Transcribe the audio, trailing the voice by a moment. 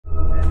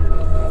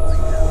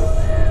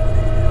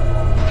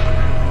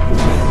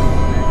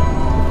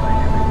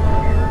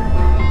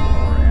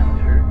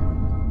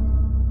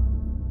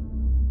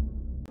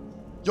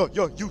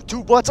Yo,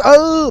 YouTube, what's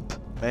up?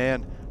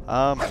 Man,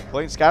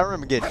 playing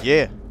Skyrim again,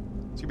 yeah.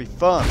 It's gonna be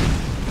fun.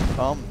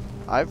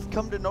 I've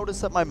come to notice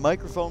that my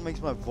microphone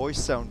makes my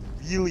voice sound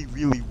really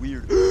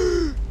weird.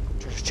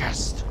 Treasure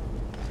chest.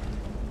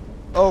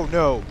 Oh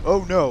no,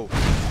 oh no.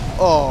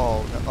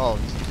 Oh no,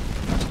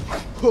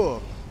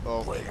 oh.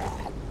 Oh.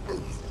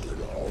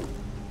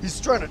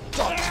 He's trying to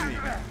talk to me.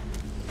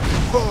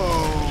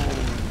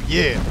 Oh,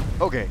 yeah.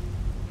 Okay.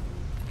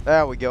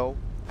 There we go.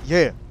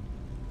 Yeah.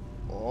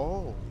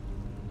 Oh.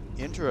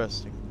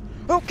 Interesting.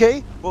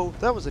 Okay. Well,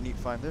 that was a neat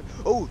find there.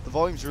 Oh, the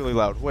volume's really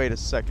loud. Wait a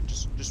second.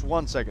 Just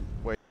 1 second.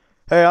 Wait.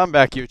 Hey, I'm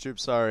back, YouTube.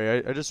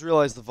 Sorry. I just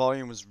realized the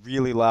volume was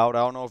really loud. I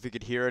don't know if you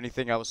could hear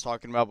anything I was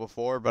talking about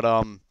before, but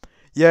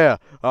yeah.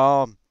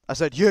 I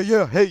said,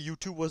 yeah. Hey,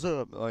 YouTube, what's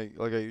up? Like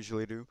I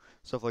usually do.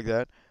 Stuff like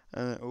that.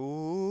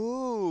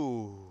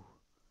 Ooh.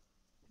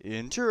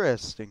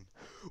 Interesting.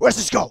 Where's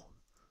this go?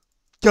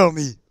 Tell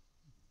me,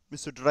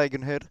 Mr.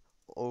 Dragonhead.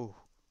 Oh.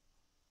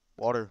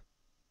 Water.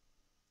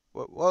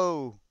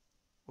 Whoa.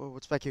 Whoa,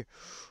 what's back here?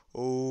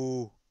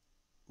 Oh.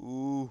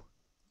 Ooh.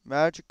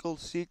 Magical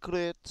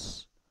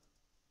secrets.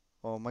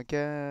 Oh my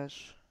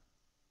gosh.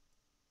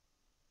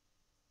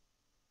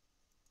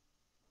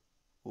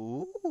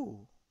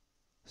 Ooh.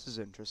 This is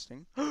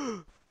interesting.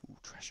 Ooh,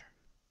 treasure.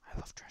 I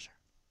love treasure.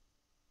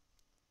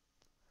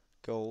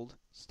 Gold.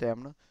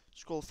 Stamina.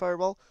 Scroll of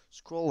fireball.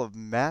 Scroll of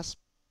mass.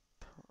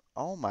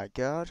 Oh my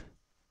god.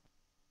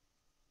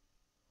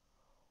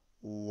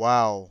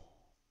 Wow.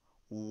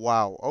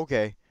 Wow.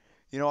 Okay.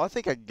 You know, I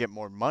think I can get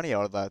more money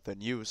out of that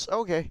than use.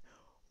 Okay.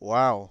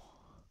 Wow.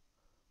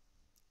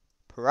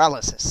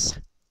 Paralysis.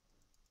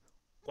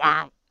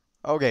 Wow.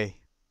 Okay.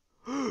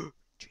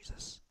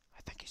 Jesus.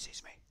 I think he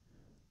sees me.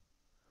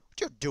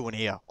 What you doing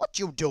here? What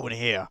you doing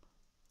here?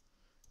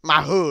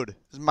 My hood.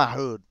 This is my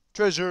hood.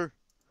 Treasure.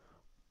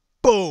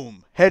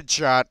 Boom.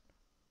 Headshot.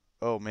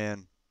 Oh,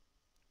 man.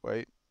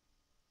 Wait.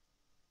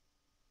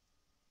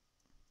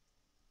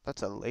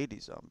 That's a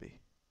lady zombie.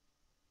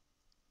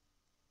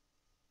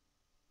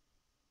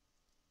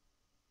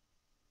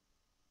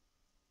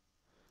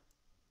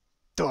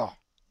 Duh.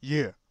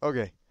 Yeah.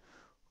 Okay.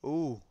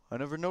 Ooh, I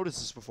never noticed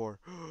this before.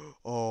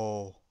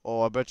 Oh,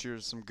 I bet you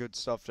there's some good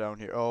stuff down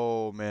here.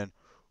 Oh, man.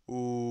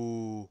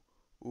 Ooh.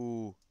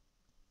 Ooh.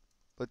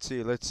 Let's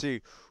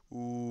see.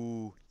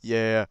 Ooh.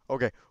 Yeah.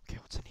 Okay,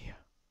 what's in here?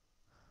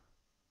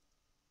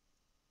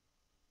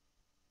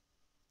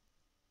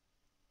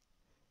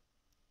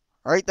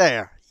 Right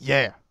there.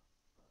 Yeah.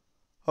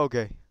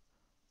 Okay.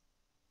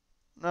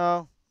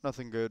 No,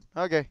 nothing good.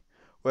 Okay.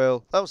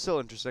 Well, that was still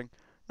interesting.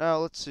 Now,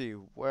 let's see.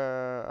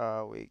 Where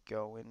are we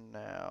going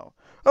now?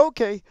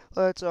 Okay,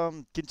 let's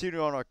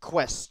continue on our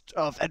quest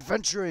of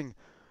adventuring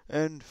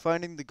and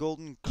finding the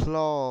golden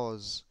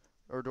claws.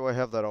 Or do I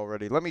have that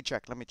already? Let me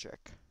check.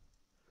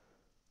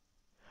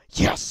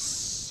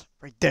 Yes!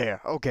 Right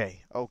there.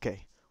 Okay.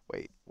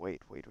 Wait.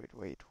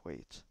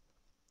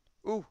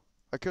 Ooh,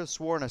 I could have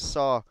sworn I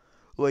saw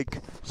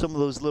like some of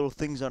those little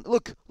things on.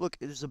 Look,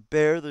 there's a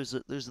bear, there's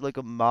like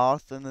a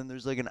moth, and then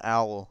there's like an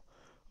owl.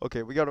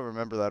 Okay, we gotta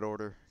remember that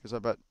order, because I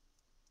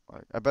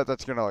bet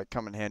that's gonna like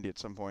come in handy at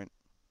some point.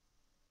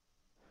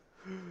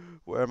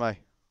 Where am I?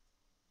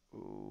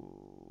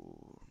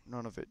 Ooh,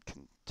 none of it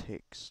can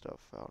take stuff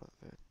out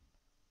of it.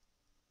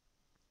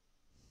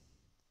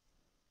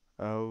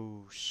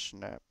 Oh,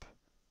 snap.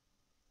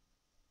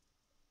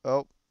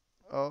 Oh,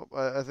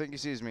 I think he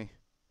sees me.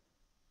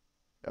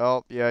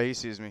 Oh, yeah, he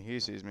sees me.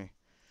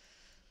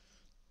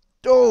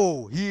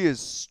 Oh, he is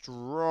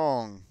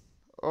strong.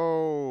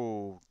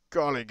 Oh,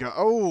 golly god.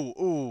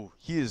 Oh,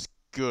 he is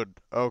good.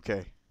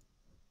 Okay.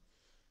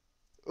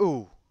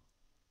 Ooh.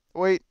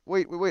 Wait.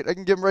 I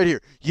can get him right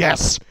here.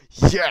 Yes.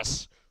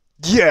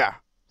 Yeah.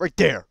 Right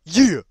there.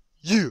 Yeah.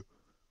 You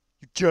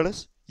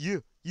jealous? Yeah.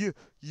 You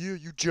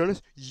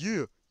jealous?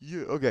 Yeah.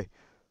 Okay.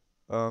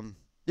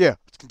 Yeah.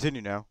 Let's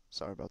continue now.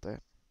 Sorry about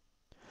that.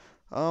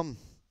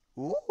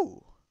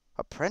 Ooh.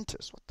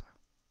 Apprentice. What the?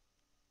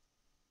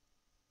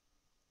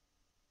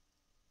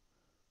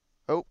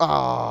 Oh.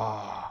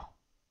 Ah.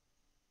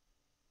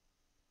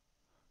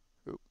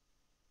 Ooh.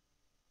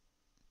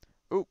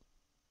 Ooh.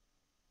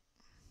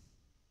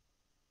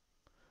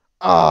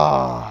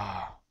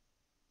 Ah.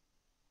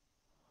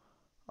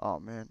 Oh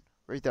man.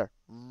 Right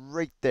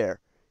there.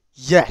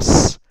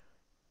 Yes.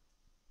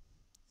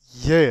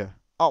 Yeah.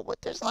 Oh, what?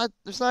 There's not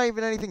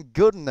even anything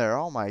good in there.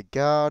 Oh my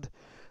God.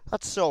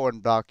 That's so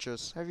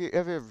obnoxious. Have you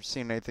ever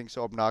seen anything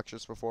so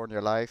obnoxious before in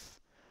your life?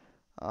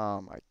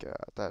 Oh my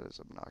God, that is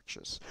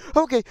obnoxious.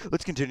 Okay,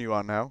 let's continue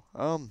on now.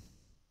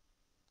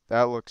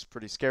 That looks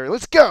pretty scary.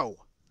 Let's go.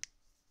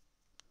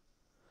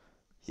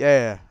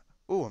 Yeah.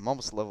 Ooh, I'm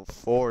almost level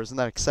 4. Isn't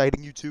that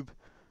exciting, YouTube?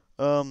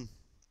 Um,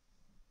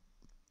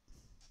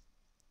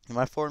 am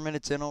I 4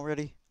 minutes in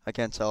already? I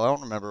can't tell. I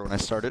don't remember when I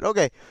started.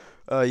 Okay.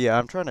 Yeah,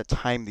 I'm trying to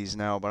time these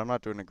now, but I'm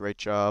not doing a great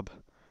job.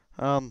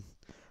 I'm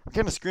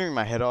kind of screaming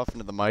my head off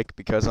into the mic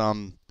because,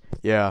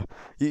 yeah,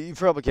 you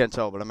probably can't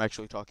tell, but I'm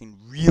actually talking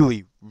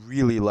really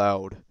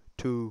loud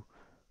to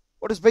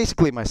what is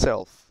basically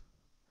myself.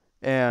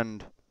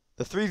 And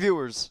The 3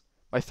 viewers.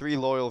 My 3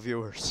 loyal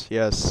viewers.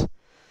 Yes.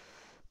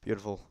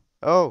 Beautiful.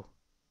 Oh,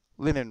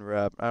 linen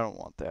wrap. I don't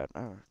want that.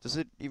 Does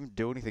it even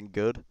do anything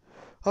good?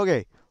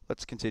 Okay,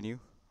 let's continue.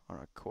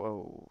 Alright,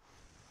 whoa.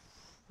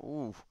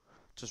 Ooh.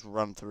 Just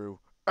run through.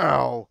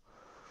 Ow.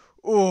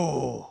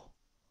 Ooh.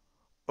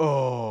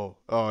 Oh.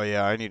 Oh,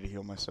 yeah, I need to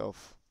heal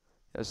myself.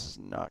 This is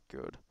not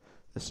good.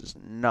 This is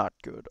not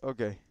good.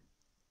 Okay.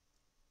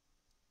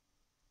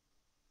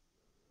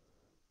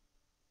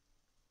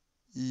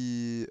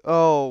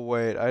 Oh,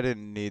 wait. I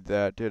didn't need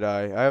that, did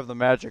I? I have the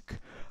magic.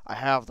 I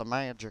have the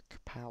magic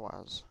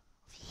powers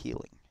of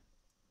healing.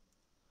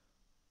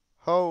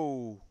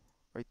 Ho!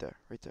 Right there.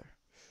 Right there.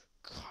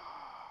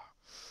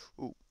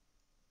 Ooh.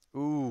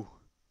 Ooh.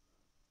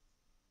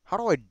 How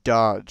do I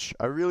dodge?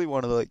 I really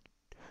want to,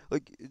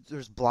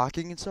 there's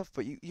blocking and stuff,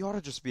 but you ought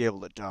to just be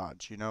able to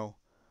dodge, you know?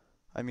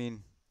 I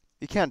mean,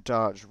 you can't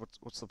dodge.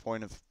 What's the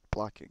point of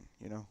blocking,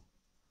 you know?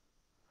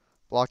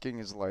 Blocking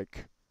is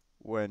like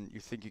when you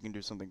think you can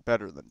do something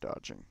better than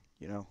dodging,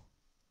 you know?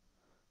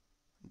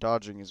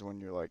 Dodging is when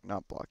you're like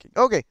not blocking.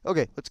 Okay,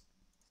 okay, let's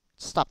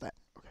stop that.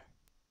 Okay.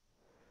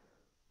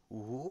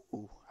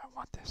 Ooh, I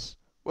want this.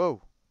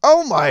 Whoa.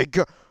 Oh my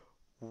god.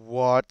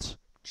 What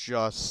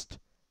just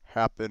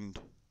happened?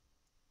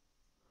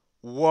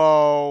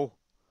 Whoa.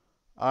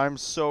 I'm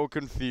so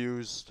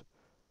confused.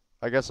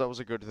 I guess that was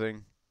a good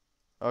thing.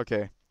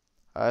 Okay.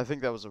 I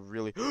think that was a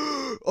really...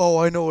 Oh,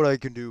 I know what I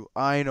can do.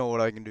 I know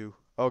what I can do.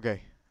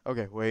 Okay.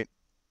 Okay, wait.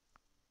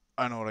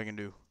 I know what I can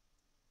do.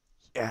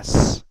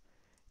 Yes.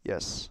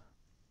 Yes.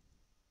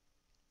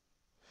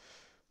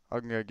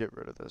 I'm gonna get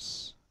rid of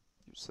this.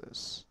 Use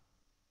this.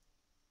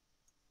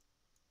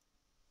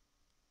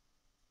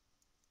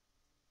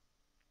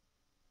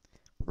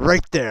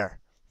 Right there.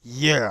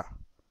 Yeah.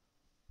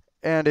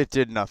 And it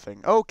did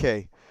nothing.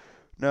 Okay.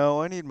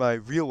 No, I need my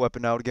real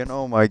weapon out again.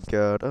 Oh my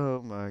god.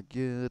 Oh my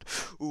god.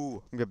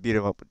 Ooh, I'm gonna beat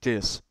him up with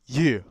this.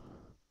 Yeah.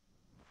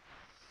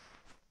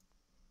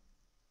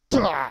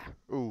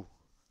 Ooh.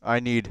 I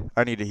need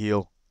to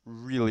heal.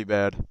 Really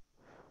bad.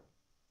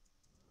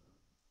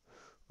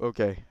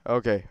 Okay.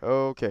 Okay.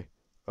 Okay.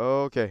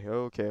 Okay.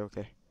 Okay.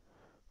 Okay.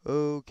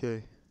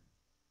 Okay.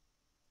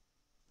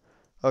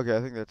 Okay,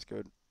 I think that's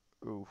good.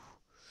 Ooh.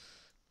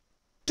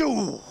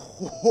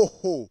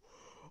 Ooh.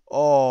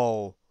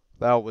 Oh,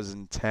 that was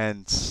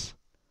intense.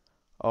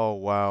 Oh,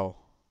 wow.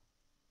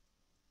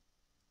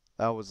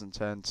 That was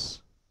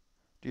intense.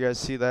 Do you guys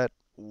see that?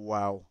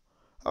 Wow.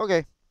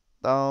 Okay.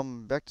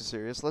 Back to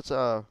serious. What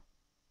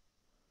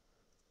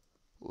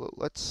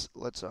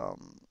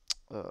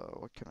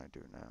can I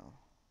do now?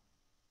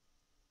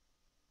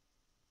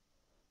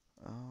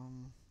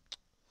 Um,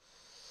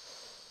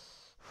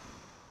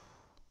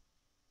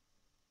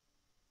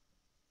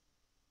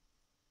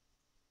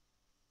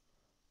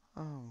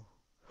 oh.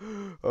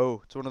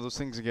 Oh, it's one of those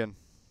things again.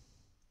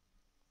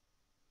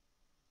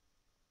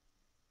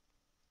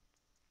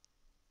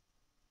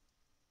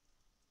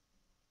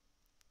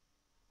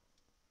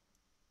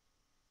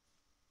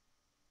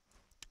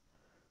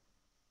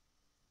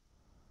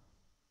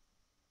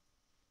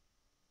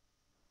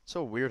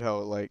 So weird how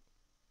it, like,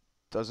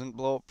 doesn't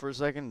blow up for a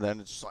second,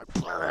 then it's just like,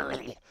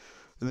 and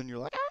then you're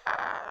like,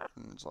 ah,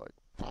 and it's like,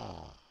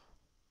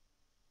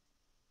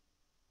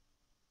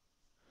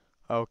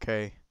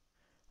 okay.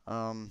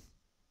 Um,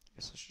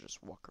 guess I should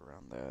just walk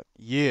around that.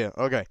 Yeah,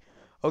 okay.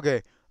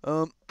 Okay.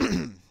 Um,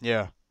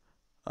 yeah.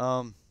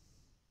 Um,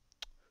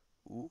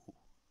 ooh,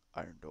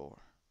 iron door.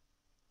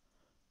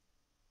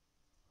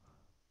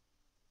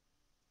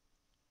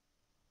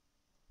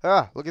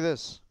 Ah, look at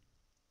this.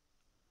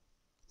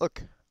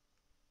 Look.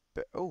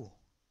 Oh,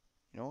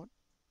 you know what?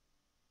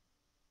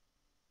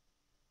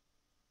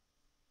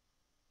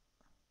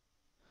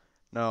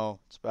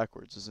 No, it's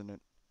backwards, isn't it?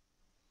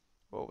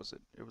 What was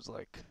it? It was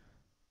like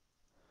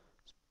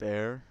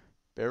bear.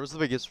 Bear was the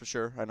biggest for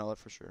sure. I know that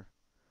for sure.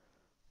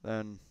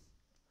 Then,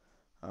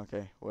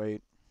 okay,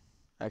 wait.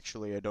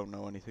 Actually, I don't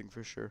know anything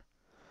for sure.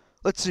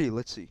 Let's see,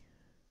 let's see.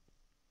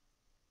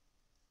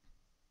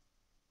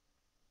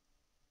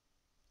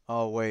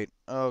 Oh, wait.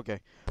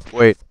 Okay.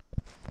 Wait.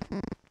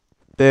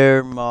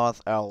 Bear,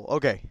 moth, owl.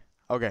 Okay.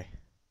 Okay.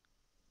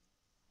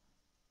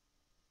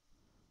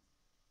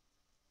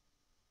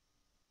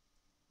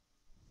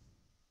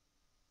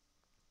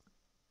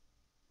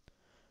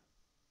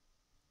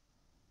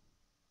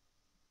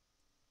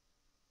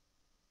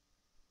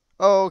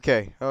 Oh,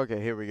 okay.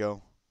 Okay, here we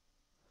go.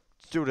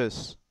 Let's do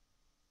this.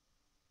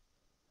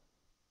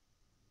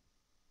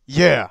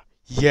 Yeah.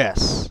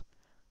 Yes.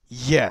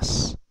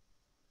 Yes.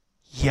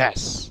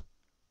 Yes.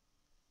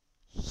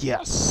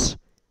 Yes.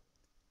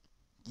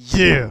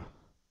 Yeah.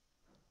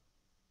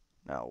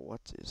 Now,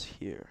 what is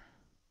here?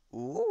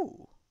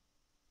 Ooh.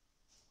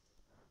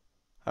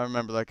 I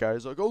remember that guy.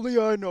 He's like, only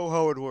I know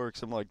how it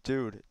works. I'm like,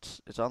 dude,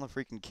 it's on the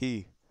freaking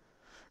key.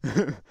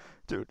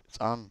 Dude, it's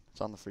on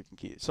the freaking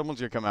key.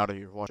 Someone's gonna come out of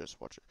here. Watch this,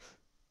 watch it.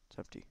 It's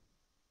empty.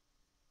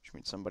 Which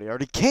means somebody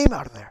already came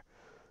out of there.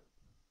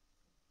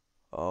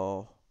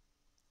 Oh.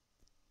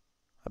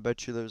 I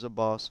bet you there's a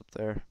boss up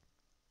there.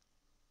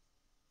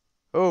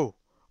 Oh.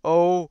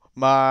 Oh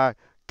my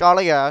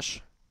golly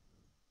gosh.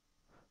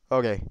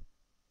 Okay.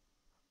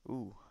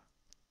 Ooh.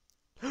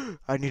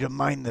 I need to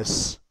mine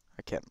this.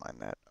 I can't mine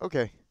that.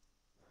 Okay.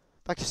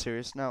 Back to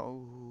serious now.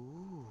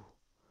 Ooh.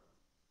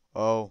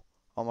 Oh.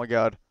 Oh my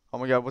god. Oh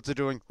my god. What's it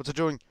doing? What's it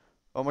doing?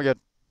 Oh my god.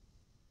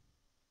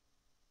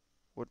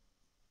 What?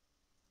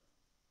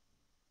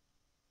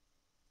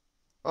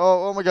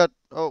 Oh. Oh my god.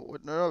 Oh.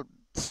 What? No. No.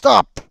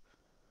 Stop.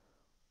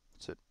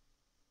 What's it?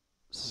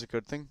 Is this a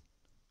good thing?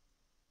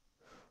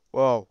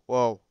 Whoa.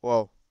 Whoa.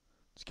 Whoa.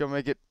 It's gonna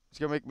make it. It's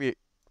gonna make me.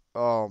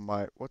 Oh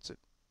my. What's it?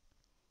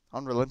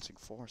 Unrelenting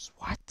force.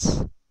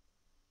 What?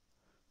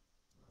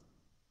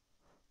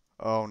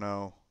 Oh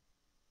no.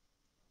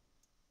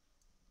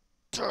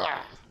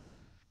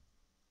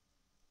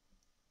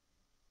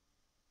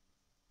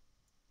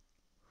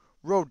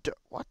 Road.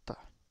 What the?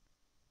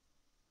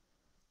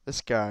 This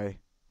guy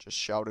just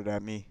shouted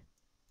at me.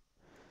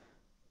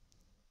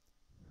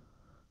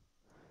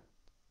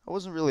 I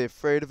wasn't really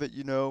afraid of it,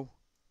 you know.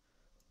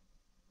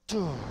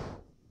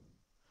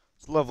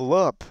 Let's level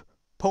up.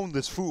 Pwn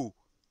this fool.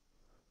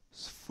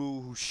 This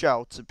fool who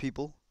shouts at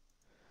people.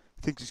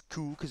 Thinks he's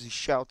cool because he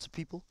shouts at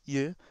people.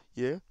 Yeah,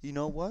 yeah. You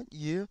know what?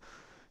 Yeah.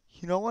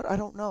 You know what? I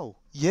don't know.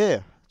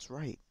 Yeah, that's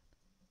right.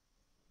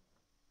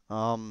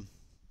 Oh,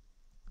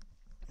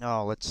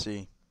 let's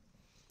see.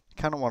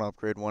 Kind of want to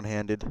upgrade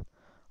one-handed.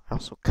 I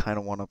also kind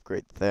of want to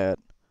upgrade that.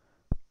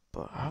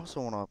 But I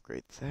also want to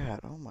upgrade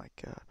that. Oh my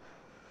god.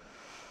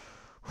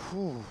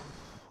 Whew.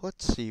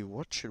 Let's see.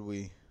 What should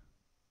we...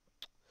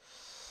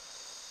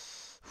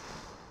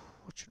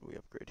 What should we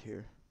upgrade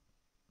here?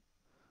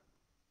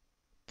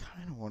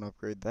 Kind of want to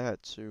upgrade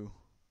that too.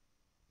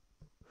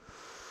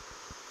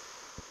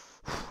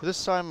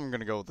 This time I'm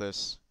gonna go with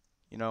this.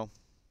 You know,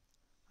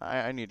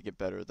 I need to get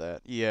better at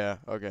that. Yeah,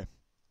 okay.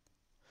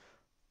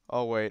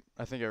 Oh wait,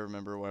 I think I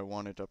remember what I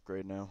wanted to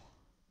upgrade now.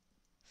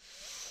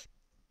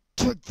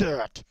 Take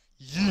that!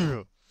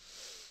 Yeah!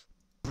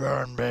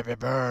 Burn, baby,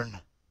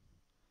 burn!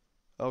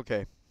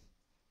 Okay,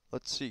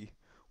 let's see.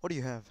 What do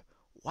you have?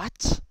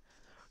 What?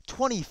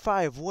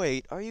 25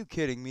 weight? Are you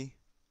kidding me?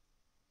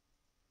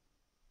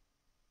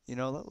 You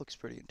know, that looks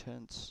pretty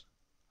intense.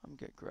 I'm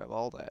gonna grab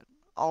all that.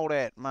 All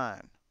that,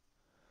 mine.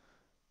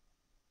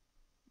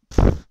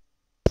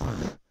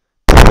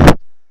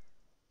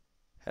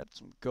 Had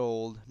some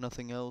gold,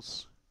 nothing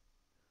else.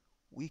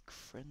 Weak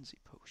frenzy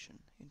potion.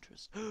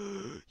 Interest.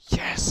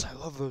 Yes, I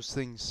love those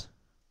things.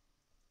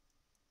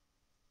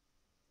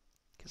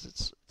 Because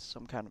it's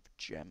some kind of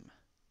gem.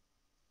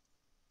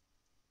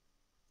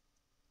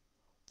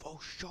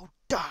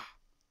 Voshoda!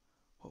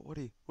 What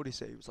did he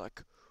say? He was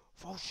like,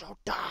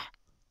 Voshoda!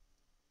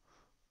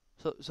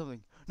 So,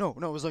 something. No,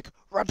 it was like,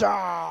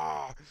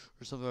 Rada!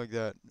 Or something like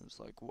that. It was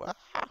like, wow.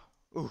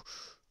 Ooh,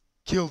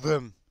 kill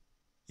them,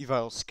 you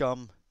vile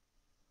scum.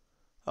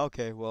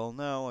 Okay, well,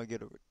 now I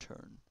get a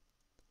return.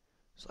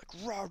 It's like,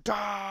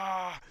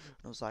 Rada!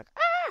 And I was like,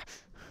 ah!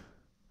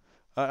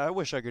 I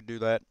wish I could do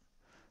that.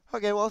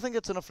 Okay, well, I think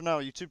that's enough for now,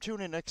 YouTube.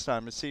 Tune in next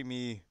time to see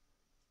me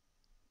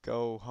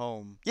go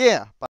home. Yeah! Bye.